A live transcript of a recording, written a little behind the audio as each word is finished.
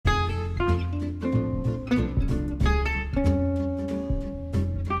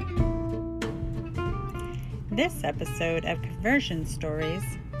This episode of Conversion Stories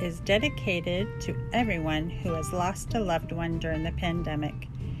is dedicated to everyone who has lost a loved one during the pandemic.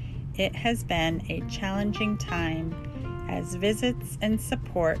 It has been a challenging time as visits and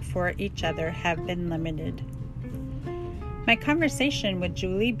support for each other have been limited. My conversation with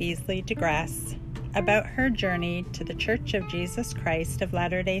Julie Beasley DeGrasse about her journey to the Church of Jesus Christ of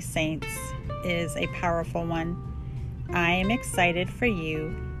Latter-day Saints is a powerful one. I am excited for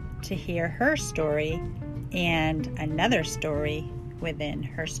you to hear her story and another story within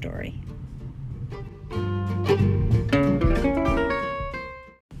her story.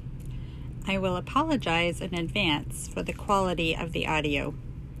 I will apologize in advance for the quality of the audio.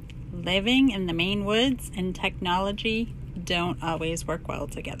 Living in the Maine woods and technology don't always work well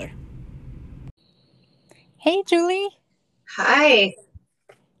together. Hey, Julie. Hi.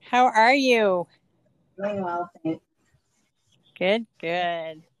 How are you? Doing well, thanks. Good.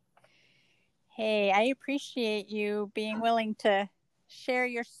 Hey, I appreciate you being willing to share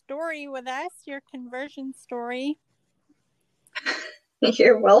your story with us, your conversion story.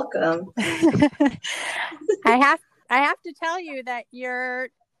 You're welcome. I have to tell you that your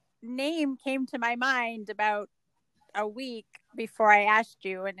name came to my mind about a week before I asked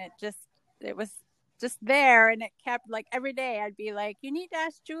you, and it was just there, and it kept, like, every day I'd be like, you need to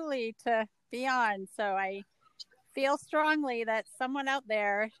ask Julie to be on. So I feel strongly that someone out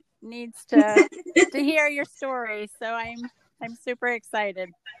there needs to hear your story. So I'm super excited.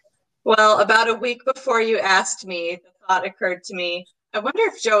 Well, about a week before you asked me, the thought occurred to me, I wonder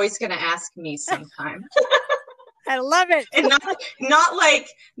if Joey's going to ask me sometime. I love it. And not like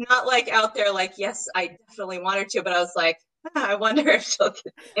out there, like, yes, I definitely want her to, but I was like, I wonder if she'll,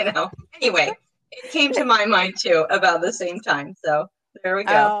 Anyway, it came to my mind too about the same time. So there we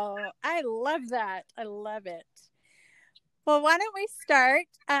go. Oh, I love that. I love it. Well, why don't we start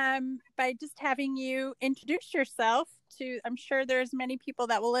by just having you introduce yourself to, I'm sure there's many people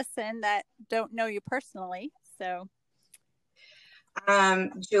that will listen that don't know you personally. So,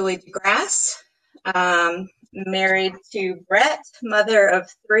 Julie DeGrasse, married to Brett, mother of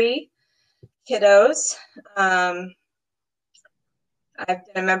 3 kiddos. I've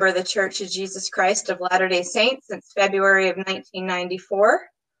been a member of the Church of Jesus Christ of Latter-day Saints since February of 1994.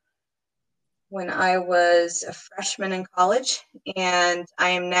 When I was a freshman in college, and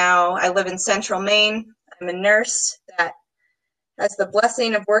I live in Central Maine. I'm a nurse that has the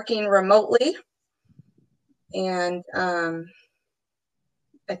blessing of working remotely and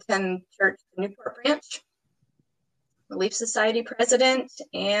attend church in Newport Branch, Relief Society president,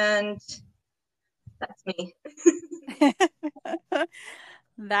 and that's me.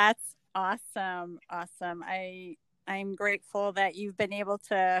 That's awesome. I'm grateful that you've been able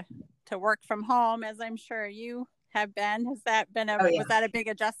to work from home, as I'm sure you have been. Was that a big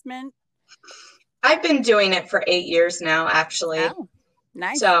adjustment? I've been doing it for 8 years now, actually. Oh,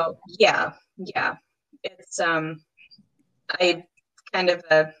 nice. So yeah. It's I kind of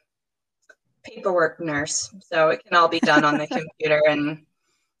a paperwork nurse, so it can all be done on the computer, and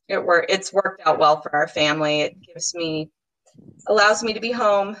it's worked out well for our family. It allows me to be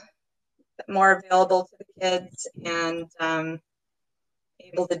home, more available to the kids, and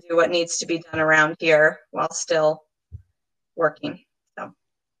able to do what needs to be done around here while still working. So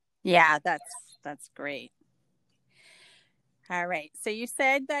yeah, that's great. All right. So you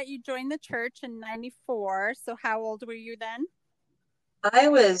said that you joined the church in 94. So how old were you then? I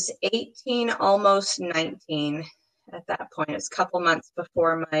was 18, almost 19 at that point. It was a couple months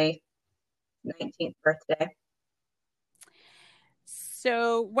before my 19th birthday.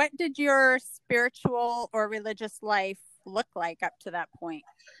 So what did your spiritual or religious life look like up to that point?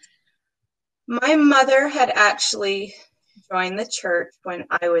 My mother had actually joined the church when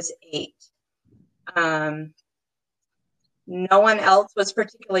I was 8. No one else was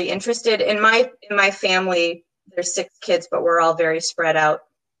particularly interested. In my family, there's 6 kids, but we're all very spread out.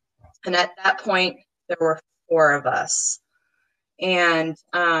 And at that point, there were 4 of us. And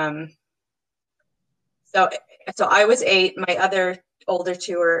so I was 8. My other older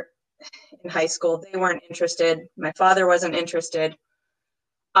 2 were in high school. They weren't interested. My father wasn't interested.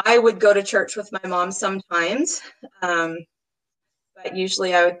 I would go to church with my mom sometimes, but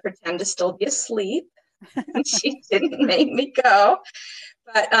usually I would pretend to still be asleep. And she didn't make me go.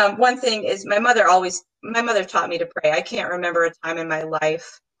 But one thing is my mother taught me to pray. I can't remember a time in my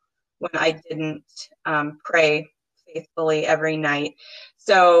life when I didn't pray faithfully every night.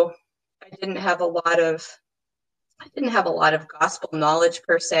 So I didn't have a lot of gospel knowledge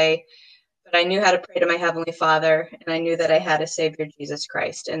per se, but I knew how to pray to my Heavenly Father, and I knew that I had a Savior, Jesus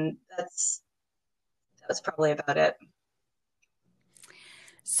Christ, and that was probably about it.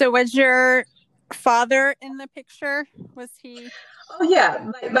 So was your father in the picture? Was he? Oh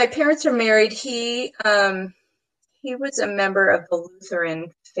yeah, my parents are married. He was a member of the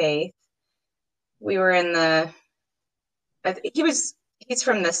Lutheran faith. We were in the. He's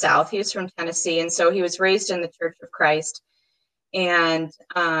from the South. He was from Tennessee, and so he was raised in the Church of Christ, and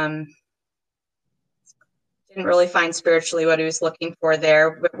didn't really find spiritually what he was looking for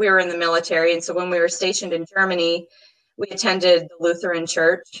there. But we were in the military, and so when we were stationed in Germany, we attended the Lutheran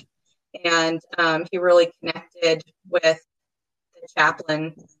church, and he really connected with the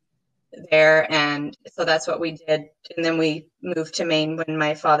chaplain there, and so that's what we did. And then we moved to Maine when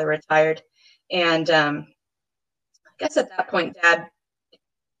my father retired, and I guess at that point, Dad,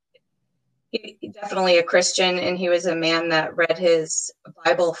 he definitely a Christian, and he was a man that read his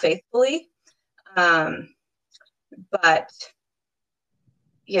Bible faithfully. But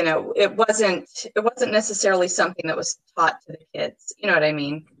it wasn't necessarily something that was taught to the kids. You know what I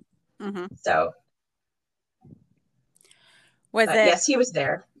mean? Mm-hmm. So, yes, he was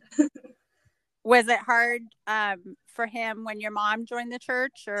there. Was it hard for him when your mom joined the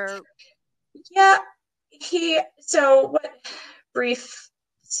church, or? Yeah, brief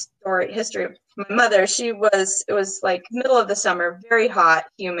history of my mother. It was like middle of the summer, very hot,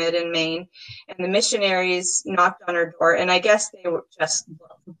 humid in Maine, and the missionaries knocked on her door, and I guess they were just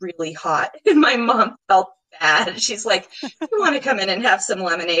really hot, and my mom felt bad. She's like, "You want to come in and have some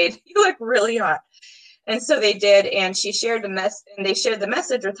lemonade? You look really hot." And so they did, and they shared the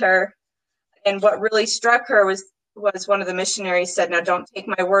message with her. And what really struck her was one of the missionaries said, "Now don't take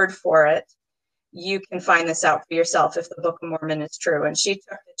my word for it. You can find this out for yourself if the Book of Mormon is true." And she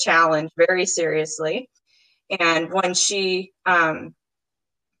took the challenge very seriously. And when she read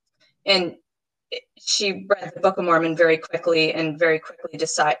the Book of Mormon very quickly, and very quickly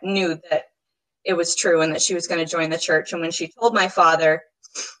knew that it was true and that she was going to join the church. And when she told my father,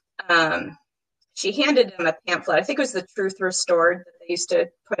 she handed him a pamphlet. I think it was the Truth Restored that they used to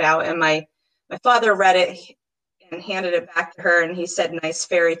put out. And my father read it and handed it back to her, and he said, "Nice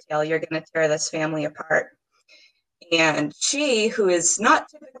fairy tale, you're going to tear this family apart." And she, who is not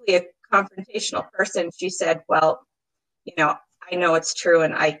typically a confrontational person, she said, "Well, I know it's true,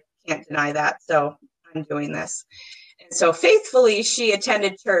 and I can't deny that, so I'm doing this." And so faithfully, she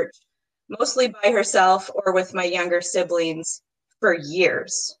attended church, mostly by herself or with my younger siblings, for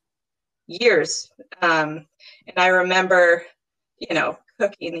years. And I remember,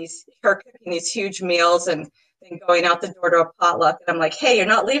 cooking these huge meals, and then going out the door to a potluck, and I'm like, "Hey, you're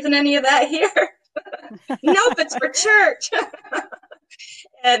not leaving any of that here?" "Nope, it's for church."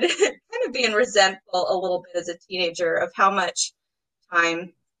 And kind of being resentful a little bit as a teenager of how much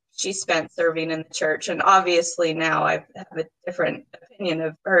time she spent serving in the church. And obviously now I have a different opinion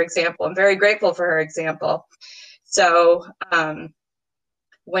of her example. I'm very grateful for her example. So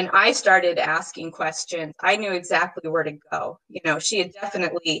when I started asking questions, I knew exactly where to go. She had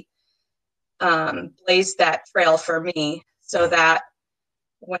definitely blazed that trail for me, so that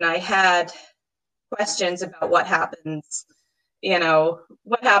when I had questions about what happens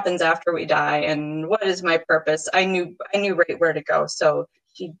after we die and what is my purpose, I knew right where to go. So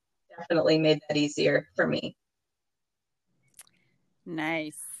she definitely made that easier for me.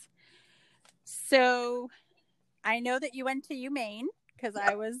 Nice. So I know that you went to UMaine, because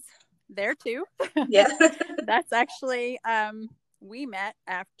I was there too. Yeah. That's actually, we met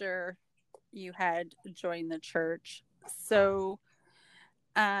after you had joined the church. So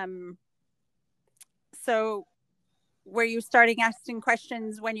were you starting asking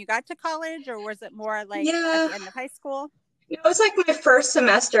questions when you got to college, or was it more like at the end of high school? It was like my first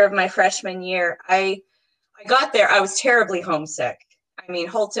semester of my freshman year. I got there, I was terribly homesick. I mean,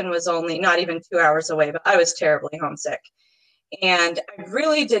 Holton was only not even 2 hours away, but I was terribly homesick. And I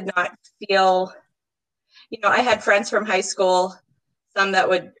really did not feel, I had friends from high school, some that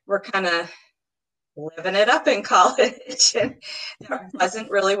were kind of living it up in college, and that wasn't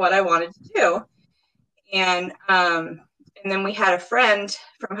really what I wanted to do. And then we had a friend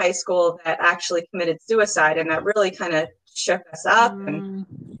from high school that actually committed suicide, and that really kind of shook us up. And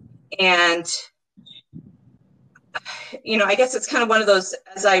I guess it's kind of one of those,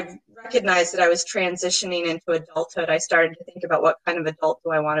 as I recognized that I was transitioning into adulthood, I started to think about what kind of adult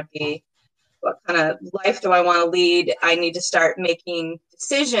do I want to be? What kind of life do I want to lead? I need to start making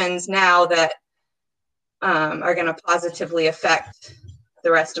decisions now that are going to positively affect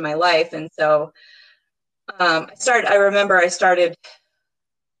the rest of my life. And so I remember I started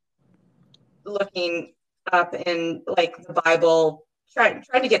looking up in like the Bible, trying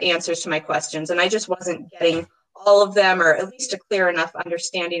to get answers to my questions. And I just wasn't getting all of them, or at least a clear enough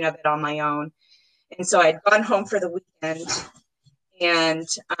understanding of it on my own. And so I'd gone home for the weekend, and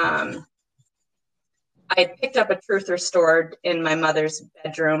I picked up a Truth Restored in my mother's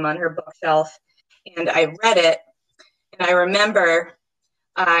bedroom on her bookshelf, and I read it. And I remember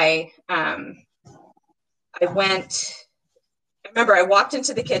I walked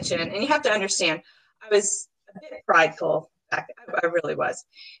into the kitchen, and you have to understand, I was a bit prideful back then. I really was.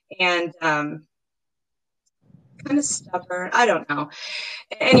 And kind of stubborn. I don't know.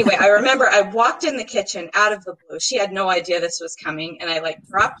 Anyway, I remember I walked in the kitchen out of the blue. She had no idea this was coming. And I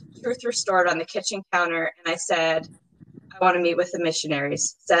dropped Truth Restored on the kitchen counter, and I said, I want to meet with the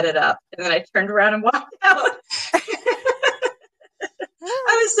missionaries, set it up. And then I turned around and walked out.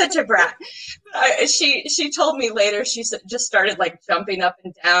 I was such a brat. She told me later, she just started jumping up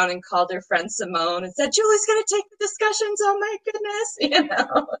and down and called her friend Simone and said, Julie's going to take the discussions. Oh my goodness.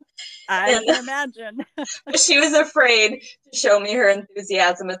 I can imagine. She was afraid to show me her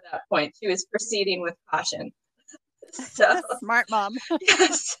enthusiasm at that point. She was proceeding with caution. So smart mom.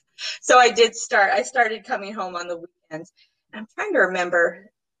 Yes. So I started coming home on the weekends. I'm trying to remember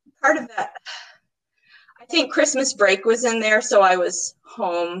part of that. I think Christmas break was in there, so I was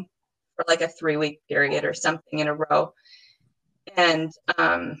home for a 3-week period or something in a row. And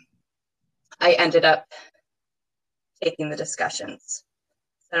I ended up taking the discussions.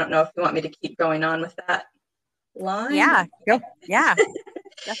 I don't know if you want me to keep going on with that line. Yeah, go. Yeah,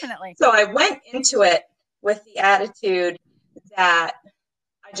 definitely. So I went into it with the attitude that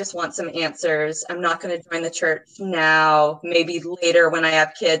I just want some answers. I'm not going to join the church now. Maybe later when I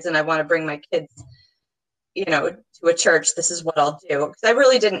have kids and I want to bring my kids, to a church, this is what I'll do. Because I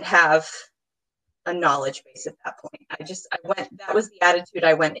really didn't have a knowledge base at that point. That was the attitude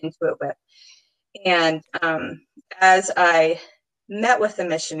I went into it with. And as I met with the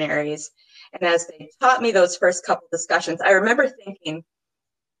missionaries and as they taught me those first couple discussions, I remember thinking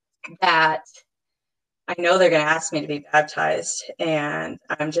that I know they're going to ask me to be baptized, and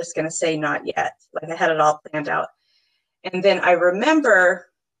I'm just going to say not yet. I had it all planned out. And then I remember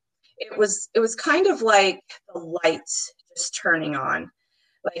it was kind of like the lights just turning on.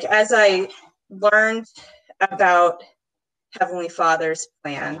 As I learned about Heavenly Father's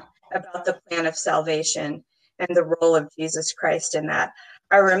plan, about the plan of salvation and the role of Jesus Christ in that,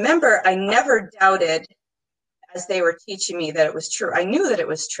 I remember I never doubted as they were teaching me that it was true. I knew that it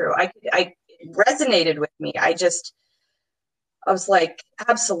was true. It resonated with me. I was like,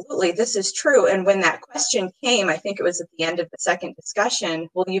 absolutely, this is true. And when that question came, I think it was at the end of the second discussion,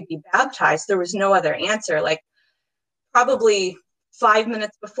 will you be baptized? There was no other answer. Probably 5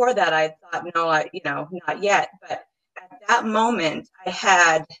 minutes before that, I thought, no, not yet. But at that moment, I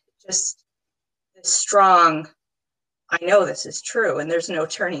had just this strong, I know this is true and there's no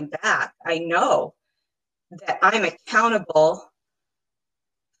turning back. I know that I'm accountable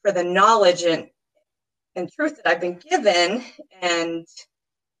for the knowledge and truth that I've been given, and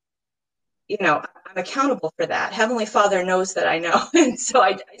I'm accountable for that. Heavenly Father knows that I know. And so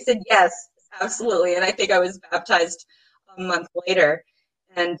I said yes, absolutely. And I think I was baptized a month later,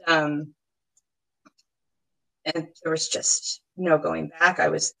 and there was just no going back. I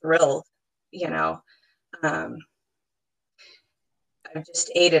was thrilled. I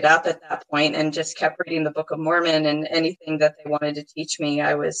just ate it up at that point and just kept reading the Book of Mormon, and anything that they wanted to teach me,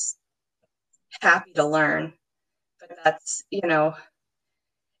 I was happy to learn. But that's, and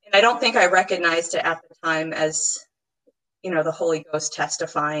I don't think I recognized it at the time as, the Holy Ghost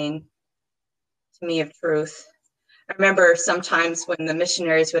testifying to me of truth. I remember sometimes when the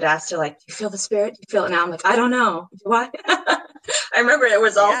missionaries would ask, do you feel the Spirit? Do you feel it now? I'm like, I don't know. Do I? I remember it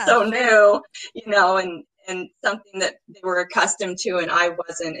was all so new, and something that they were accustomed to and I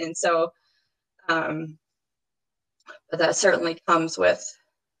wasn't. And so, but that certainly comes with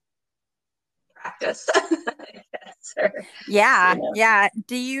practice, I guess. Yeah.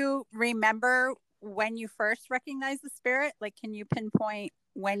 Do you remember when you first recognized the Spirit? Can you pinpoint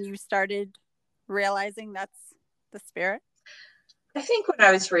when you started realizing that's the Spirit? I think when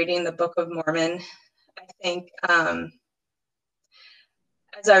I was reading the Book of Mormon, I think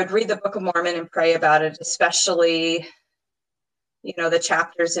as I would read the Book of Mormon and pray about it, especially, the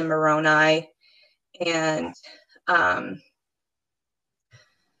chapters in Moroni, and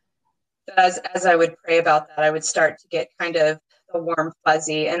as I would pray about that, I would start to get kind of the warm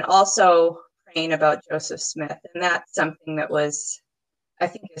fuzzy, and also praying about Joseph Smith. And that's something that I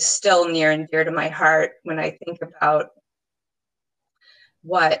think is still near and dear to my heart when I think about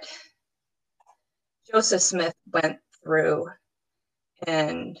what Joseph Smith went through,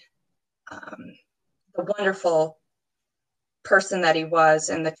 and the wonderful person that he was,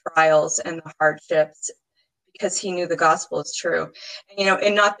 and the trials and the hardships, because he knew the gospel is true.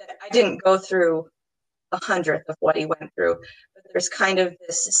 And not that I didn't go through 100th of what he went through, but there's kind of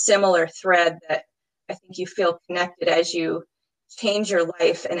this similar thread that I think you feel connected as you change your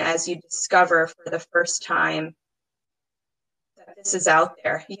life and as you discover for the first time that this is out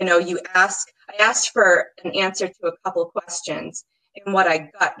there. You know, I asked for an answer to a couple questions, and what I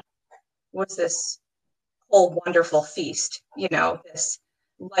got was this whole wonderful feast, you know, this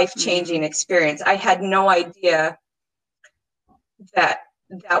life-changing experience. I had no idea that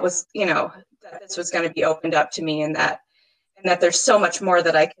was, you know, that this was going to be opened up to me, and that there's so much more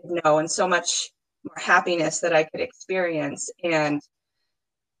that I could know, and so much more happiness that I could experience. And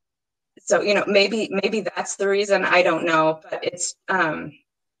so, you know, maybe that's the reason, I don't know, but it's, I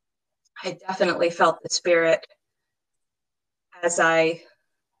definitely felt the Spirit as I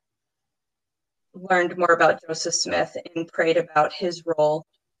learned more about Joseph Smith and prayed about his role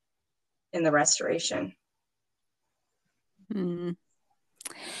in the restoration.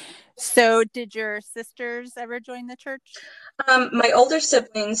 So did your sisters ever join the church? My older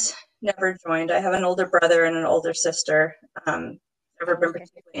siblings never joined. I have an older brother and an older sister. Never been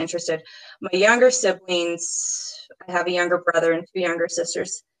particularly interested. My younger siblings, I have a younger brother and 2 younger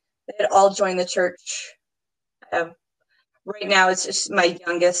sisters. They had all joined the church. Right now, it's just my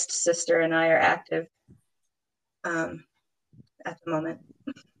youngest sister and I are active at the moment.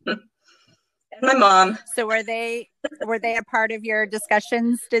 And my mom. So were they a part of your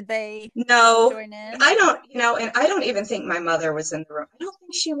discussions? Did they join in? I don't, you know, and I don't even think my mother was in the room. I don't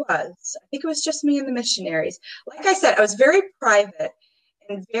think she was. I think it was just me and the missionaries. Like I said, I was very private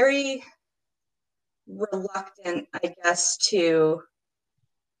and very reluctant, I guess, to,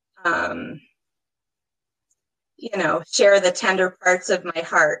 you know, share the tender parts of my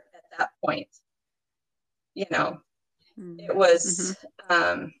heart at that point. You know, it was,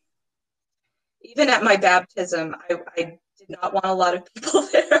 even at my baptism, I did not want a lot of people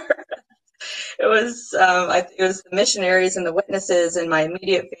there. It was the missionaries and the witnesses and my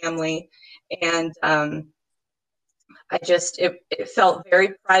immediate family, and it felt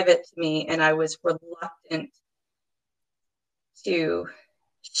very private to me, and I was reluctant to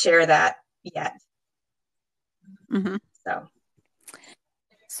share that yet.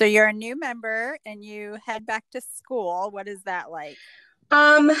 So you're a new member and you head back to school. What is that like?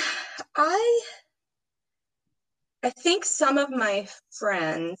 I think some of my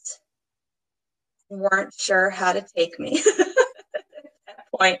friends weren't sure how to take me at that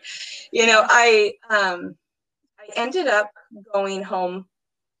point. You know, I ended up going home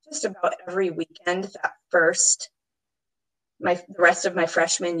just about every weekend the rest of my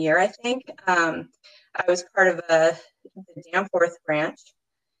freshman year, I think. I was part of the Danforth branch,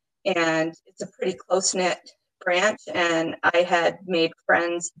 and it's a pretty close-knit branch, and I had made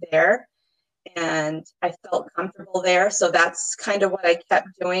friends there, and I felt comfortable there. So that's kind of what I kept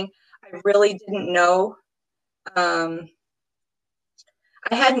doing. I really didn't know. I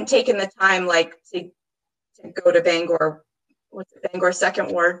hadn't taken the time to go to Bangor, Bangor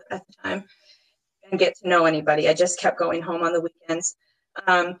Second Ward at the time, and get to know anybody. I just kept going home on the weekends.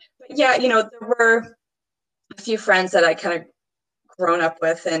 But yeah, you know, there were a few friends that I kind of grown up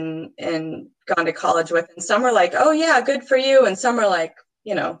with and gone to college with, and some were like, "Oh yeah, good for you," and some were like,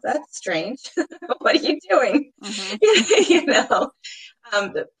 you know, "That's strange. What are you doing?" You know,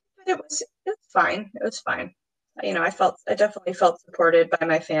 but it was fine. It was fine. You know, I definitely felt supported by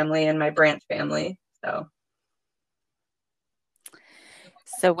my family and my branch family.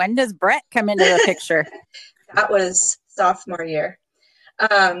 So when does Brett come into the picture? That was sophomore year.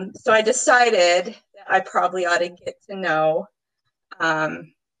 So I decided that I probably ought to get to know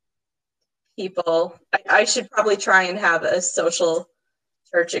people. I should probably try and have a social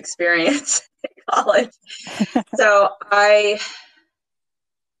church experience in college. So I'm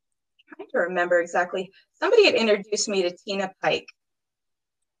trying to remember exactly. Somebody had introduced me to Tina Pike.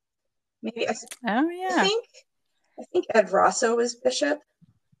 Maybe I think Ed Rosso was bishop,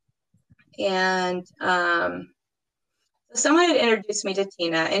 and someone had introduced me to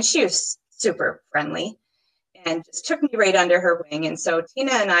Tina, and she was super friendly and just took me right under her wing. And so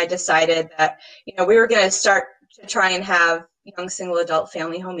Tina and I decided that, you know, we were going to start to try and have young single adult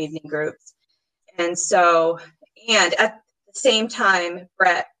family home evening groups. And so, and at the same time,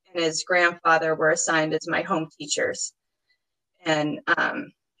 Brett and his grandfather were assigned as my home teachers. And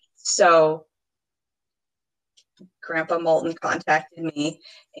so Grandpa Moulton contacted me,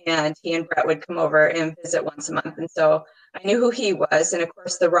 and he and Brett would come over and visit once a month. And so I knew who he was. And of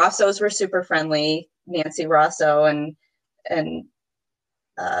course, the Rossos were super friendly, Nancy Rosso and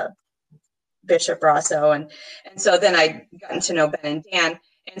Bishop Rosso. And so then I'd gotten to know Ben and Dan.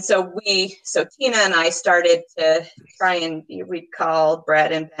 And so Tina and I started to try and we'd call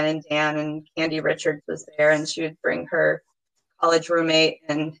Brett and Ben and Dan, and Candy Richards was there, and she would bring her college roommate,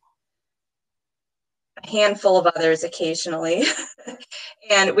 and a handful of others occasionally.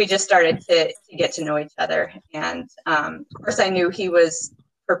 And we just started to get to know each other. And of course, I knew he was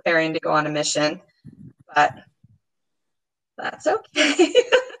preparing to go on a mission, but that's okay.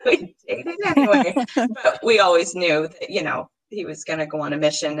 We dated anyway. But we always knew that, you know, he was going to go on a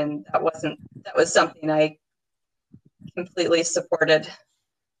mission, and that was something I completely supported.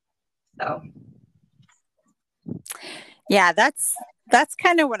 So Yeah, that's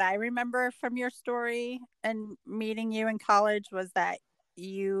kind of what I remember from your story and meeting you in college, was that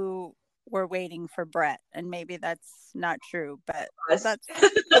you were waiting for Brett, and maybe that's not true, but that's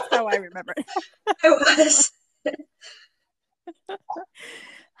how I remember it. I was.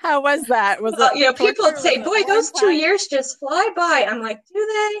 How was that? Was Well, it, you know, people would say, boy, those 2 time? years just fly by. I'm like, do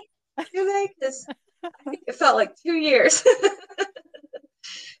they? Do they? Because I think it felt like 2 years.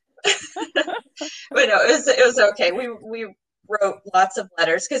 But no, it was okay. We wrote lots of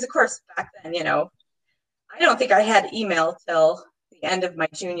letters because, of course, back then, you know, I don't think I had email till the end of my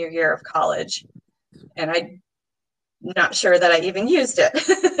junior year of college, and I'm not sure that I even used it.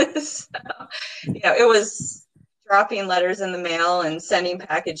 So, you know, it was dropping letters in the mail and sending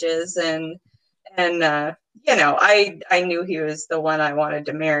packages, and you know, I knew he was the one I wanted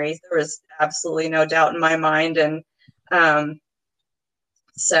to marry. There was absolutely no doubt in my mind, and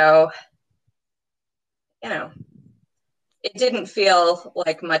so, you know, it didn't feel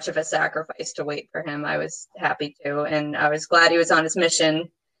like much of a sacrifice to wait for him. I was happy to, and I was glad he was on his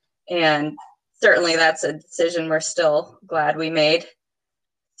mission. And certainly that's a decision we're still glad we made.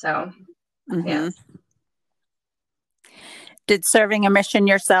 So, yeah. Did serving a mission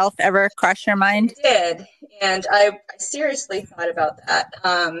yourself ever cross your mind? It did. And I seriously thought about that.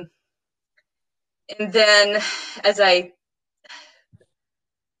 And then as I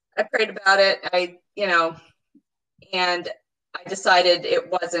prayed about it, you know, and I decided it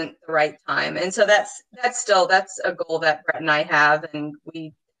wasn't the right time. And so that's a goal that Brett and I have, and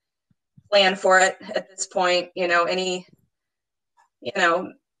we plan for it at this point. You know, you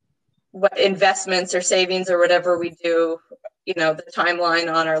know, what investments or savings or whatever we do, you know, the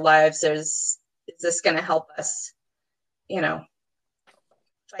timeline on our lives is this going to help us, you know,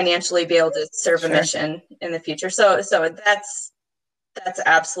 financially be able to serve a mission in the future. So that's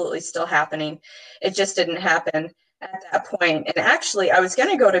absolutely still happening. It just didn't happen at that point. And actually, I was going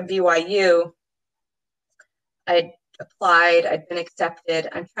to go to BYU. I'd applied, I'd been accepted.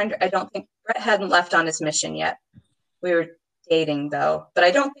 I don't think Brett hadn't left on his mission yet. We were dating though, but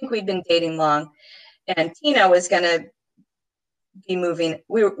I don't think we'd been dating long. And Tina was going to be moving.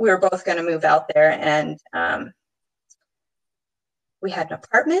 We were both going to move out there, and we had an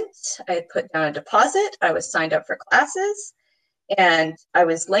apartment. I had put down a deposit. I was signed up for classes, and I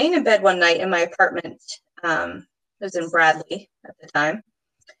was laying in bed one night in my apartment. It was in Bradley at the time,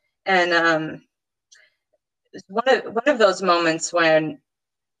 and it was one of those moments when,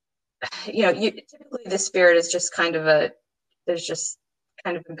 you know, typically the spirit is just kind of there's just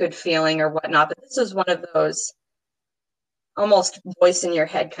kind of a good feeling or whatnot, but this was one of those almost voice in your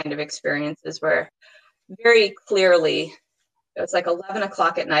head kind of experiences where very clearly it was like 11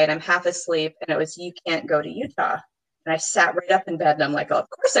 o'clock at night. I'm half asleep, and it was, you can't go to Utah. And I sat right up in bed, and I'm like, oh, of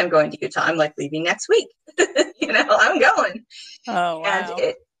course I'm going to Utah. I'm like leaving next week. You know, I'm going. Oh, wow. And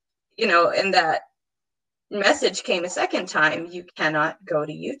it, you know, and that message came a second time, you cannot go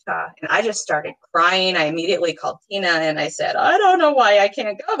to Utah. And I just started crying. I immediately called Tina and I said, I don't know why I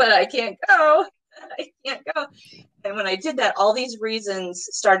can't go, but I can't go. I can't go. And when I did that, all these reasons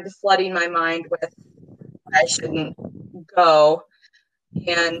started flooding my mind with I shouldn't go.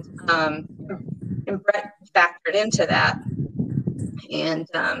 And Brett factored into that. And,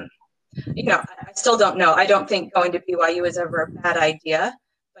 you know, I still don't know. I don't think going to BYU was ever a bad idea,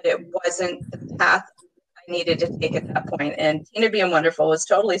 but it wasn't the path I needed to take at that point. And Tina being wonderful was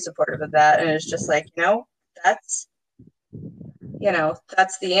totally supportive of that. And it's just like, you know, that's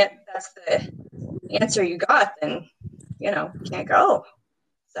the answer you got, then, you know, you can't go.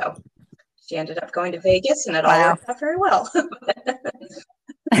 So she ended up going to Vegas, and it all worked out very well.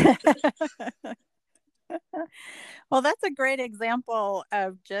 Well, that's a great example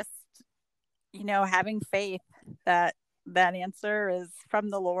of just, you know, having faith that answer is from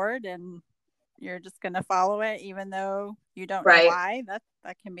the Lord, and you're just going to follow it, even though you don't know why. That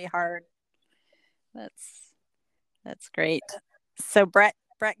can be hard. That's great. So Brett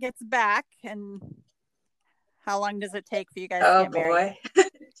gets back, and how long does it take for you guys to get married?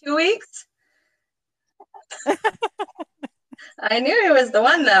 2 weeks. I knew he was the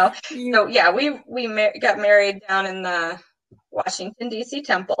one, though. So yeah, we got married down in the Washington D.C.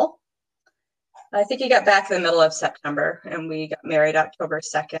 temple. I think he got back in the middle of September, and we got married October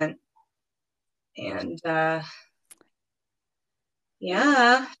 2nd. And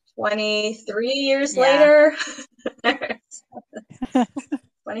yeah, 23 years Yeah. later,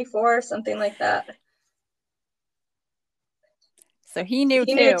 24, something like that. So he knew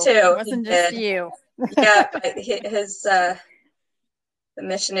He too. knew too. It wasn't He just did. you. Yeah, his the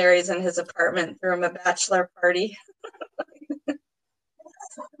missionaries in his apartment threw him a bachelor party.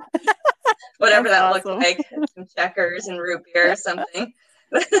 Whatever That's that awesome. looked like. Some checkers and root beer or something.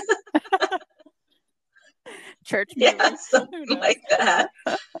 Church movie. Yeah, something like that.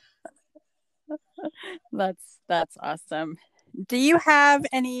 That's awesome. Do you have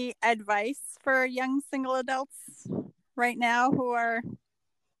any advice for young single adults right now who are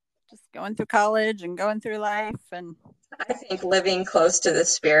just going through college and going through life? And I think living close to the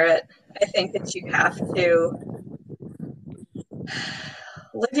Spirit. I think that you have to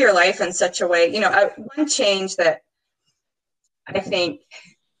live your life in such a way. One change that I think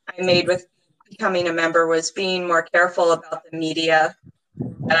I made with becoming a member was being more careful about the media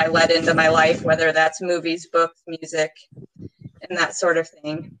that I let into my life, whether that's movies, books, music, and that sort of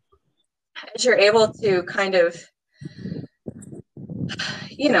thing. As you're able to kind of,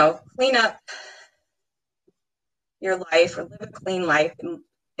 clean up your life or live a clean life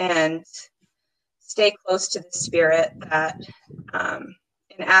and stay close to the Spirit and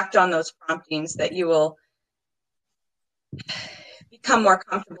act on those promptings, that you will become more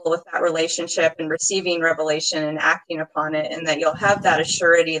comfortable with that relationship and receiving revelation and acting upon it, and that you'll have that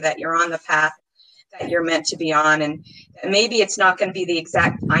assurity that you're on the path that you're meant to be on, and maybe it's not going to be the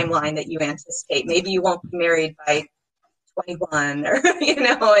exact timeline that you anticipate. Maybe you won't be married by 21 or,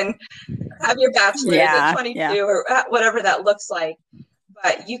 and have your bachelor's at 22 or whatever that looks like.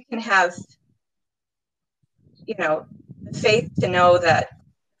 But you can have, the faith to know that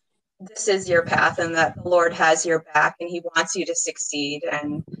this is your path and that the Lord has your back and he wants you to succeed,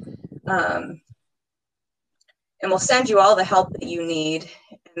 and will send you all the help that you need,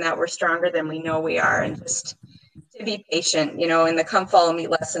 and that we're stronger than we know we are, and just to be patient. In the Come Follow Me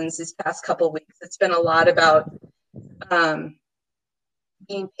lessons these past couple of weeks, it's been a lot about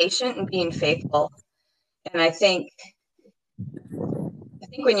being patient and being faithful. And I think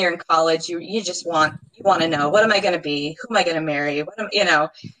when you're in college, you just want to know, what am I going to be? Who am I going to marry?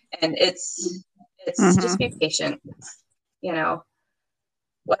 And it's just be patient.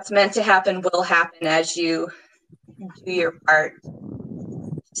 What's meant to happen will happen as you do your part.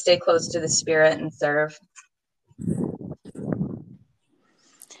 Stay close to the Spirit and serve.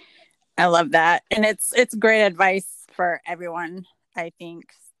 I love that. And it's great advice for everyone. I think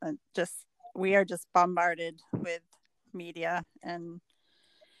we are just bombarded with media, and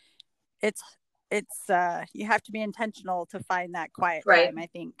it's you have to be intentional to find that quiet time. I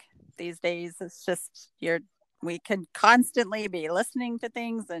think these days it's just we can constantly be listening to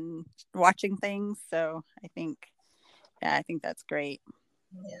things and watching things. So I think that's great.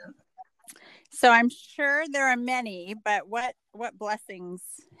 Yeah. So I'm sure there are many, but what blessings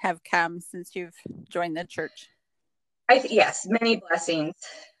have come since you've joined the church? Yes, many blessings.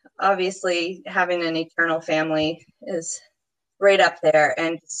 Obviously, having an eternal family is right up there,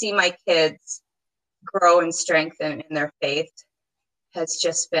 and to see my kids grow and strengthen in their faith has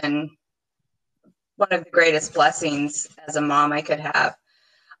just been one of the greatest blessings as a mom I could have.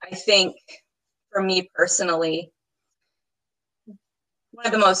 I think for me personally, one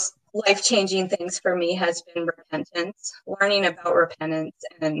of the most life-changing things for me has been repentance, learning about repentance.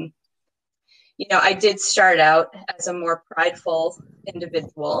 And, I did start out as a more prideful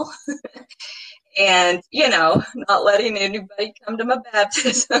individual and, not letting anybody come to my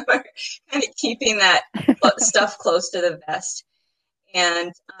baptism or kind of keeping that stuff close to the vest,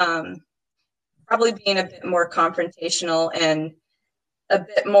 and probably being a bit more confrontational and a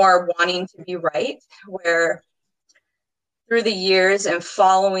bit more wanting to be right, where through the years and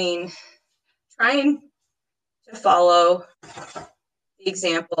trying to follow the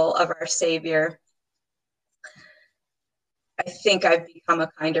example of our Savior, I think I've become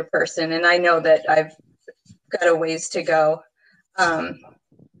a kinder person, and I know that I've got a ways to go.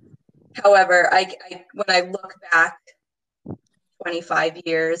 However, when I look back 25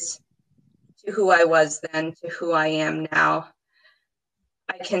 years to who I was then to who I am now,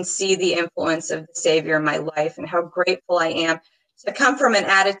 I can see the influence of the Savior in my life and how grateful I am to come from an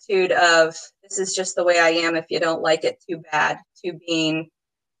attitude of, this is just the way I am, if you don't like it, too bad, to being,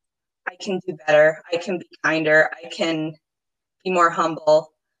 I can do better, I can be kinder, I can be more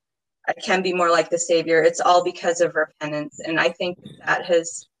humble, I can be more like the Savior. It's all because of repentance. And I think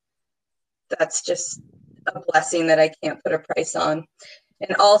that's just a blessing that I can't put a price on.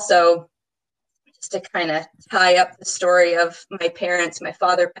 And also, just to kind of tie up the story of my parents, my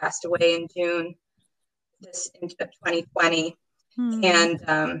father passed away in June this in 2020, Hmm.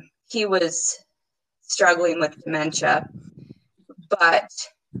 and he was struggling with dementia. But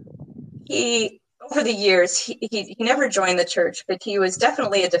he, over the years, he never joined the church, but he was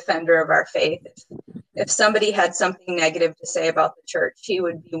definitely a defender of our faith. If somebody had something negative to say about the church, he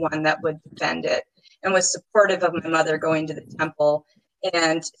would be one that would defend it, and was supportive of my mother going to the temple.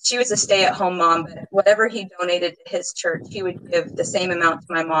 And she was a stay-at-home mom, but whatever he donated to his church, he would give the same amount to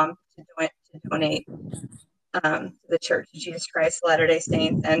my mom to donate to the Church of Jesus Christ of Latter-day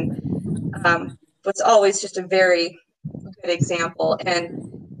Saints, and was always just a very good example.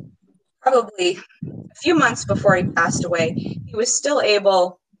 And probably a few months before he passed away, he was still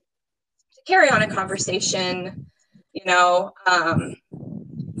able to carry on a conversation, and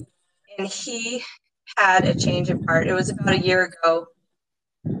he had a change of heart. It was about a year ago,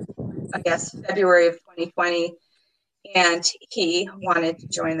 I guess February of 2020, and he wanted to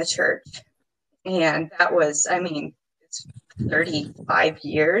join the church. And that was, it's 35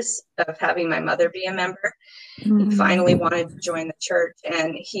 years of having my mother be a member. He finally wanted to join the church,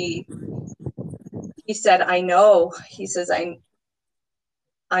 and he said, I know. He says,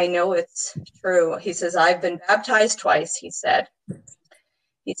 I know it's true. He says, I've been baptized twice, he said.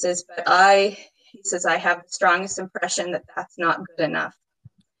 He says, but I have the strongest impression that that's not good enough.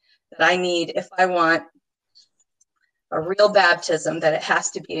 That I need, if I want a real baptism, that it has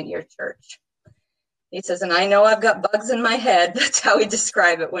to be in your church. He says, and I know I've got bugs in my head. That's how he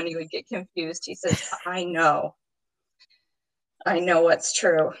described it when he would get confused. He says, I know what's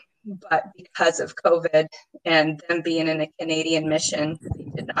true. But because of COVID and them being in a Canadian mission, we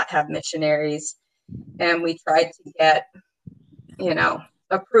did not have missionaries. And we tried to get,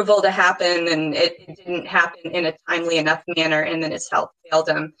 approval to happen, and it didn't happen in a timely enough manner, and then his health failed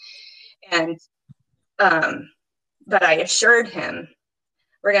him. And but I assured him,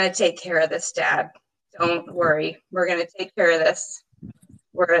 we're going to take care of this, Dad. Don't worry. We're going to take care of this.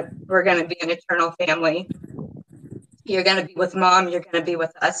 We're going to be an eternal family. You're going to be with Mom. You're going to be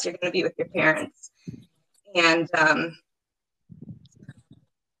with us. You're going to be with your parents. And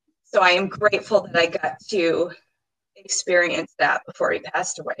so I am grateful that I got to experience that before he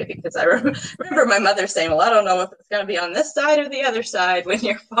passed away, because I remember my mother saying, well, I don't know if it's going to be on this side or the other side when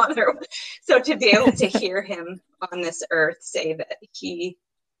your father. So to be able to hear him on this earth say that he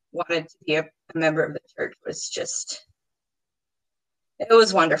wanted to be a member of the church was just, it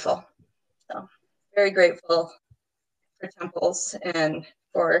was wonderful. So very grateful for Temples and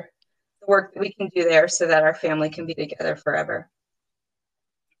for the work that we can do there so that our family can be together forever.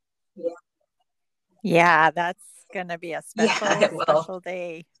 Yeah, that's going to be a special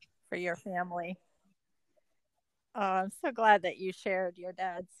day for your family. Oh, I'm so glad that you shared your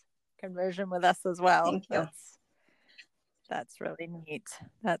dad's conversion with us as well. Thank you. That's really neat.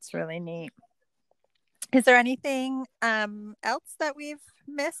 That's really neat. Is there anything else that we've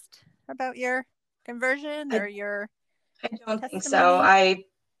missed about your conversion or your I don't think so.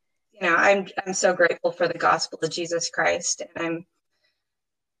 I'm so grateful for the gospel of Jesus Christ, and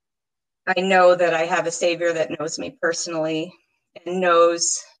I know that I have a Savior that knows me personally and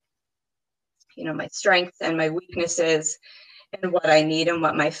knows, my strengths and my weaknesses and what I need and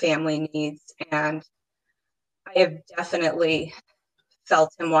what my family needs. And I have definitely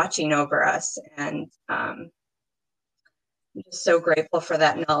felt him watching over us. And I'm just so grateful for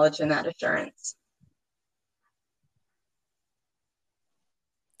that knowledge and that assurance.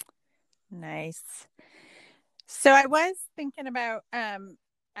 Nice. So I was thinking about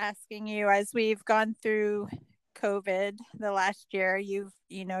asking you, as we've gone through COVID the last year, you've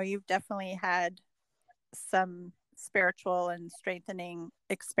definitely had some spiritual and strengthening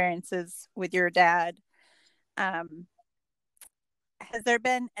experiences with your dad. Has there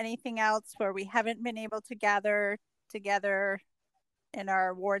been anything else where we haven't been able to gather together in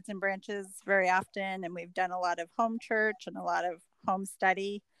our wards and branches very often, and we've done a lot of home church and a lot of home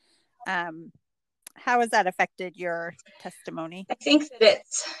study? How has that affected your testimony? I think that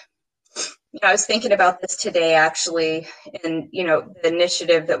I was thinking about this today, actually, and, the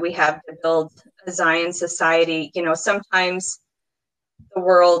initiative that we have to build a Zion society. Sometimes the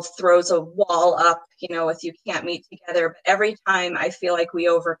world throws a wall up, if you can't meet together, but every time I feel like we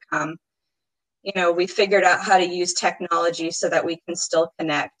overcome. We figured out how to use technology so that we can still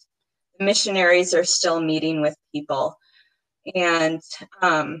connect. The missionaries are still meeting with people. And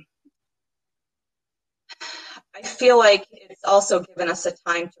I feel like it's also given us a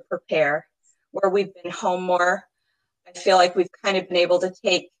time to prepare, where we've been home more. I feel like we've kind of been able to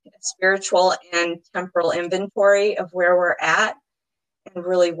take a spiritual and temporal inventory of where we're at and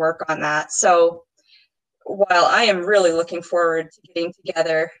really work on that. So while I am really looking forward to getting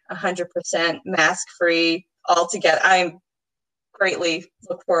together 100% mask free all together, I greatly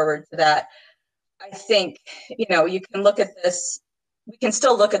look forward to that. I think, you can look at this, we can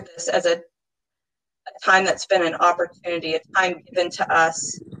still look at this as a time that's been an opportunity, a time given to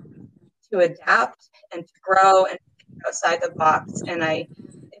us to adapt and to grow and to think outside the box. And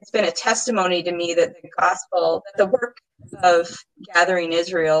it's been a testimony to me that the gospel, that the work of gathering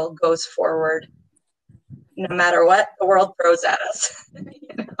Israel goes forward no matter what the world throws at us,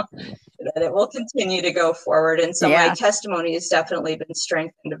 that it will continue to go forward. And so my testimony has definitely been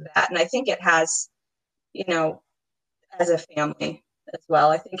strengthened of that. And I think it has, as a family as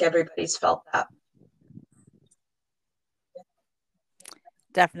well. I think everybody's felt that.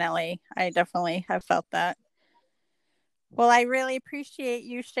 Definitely. I definitely have felt that. Well, I really appreciate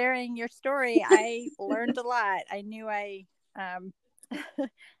you sharing your story. I learned a lot. I knew I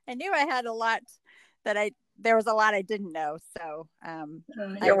had a lot there was a lot I didn't know. So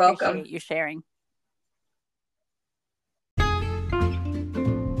you're welcome. I appreciate you sharing.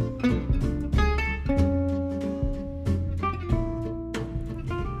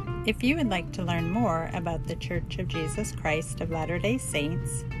 If you would like to learn more about the Church of Jesus Christ of Latter-day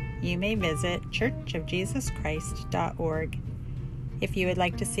Saints, you may visit churchofjesuschrist.org. If you would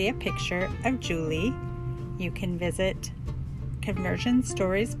like to see a picture of Julie, you can visit Conversion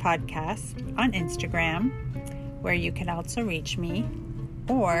Stories Podcast on Instagram, where you can also reach me,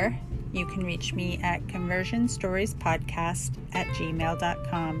 or you can reach me at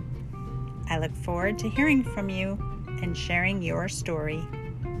conversionstoriespodcast@gmail.com. I look forward to hearing from you and sharing your story.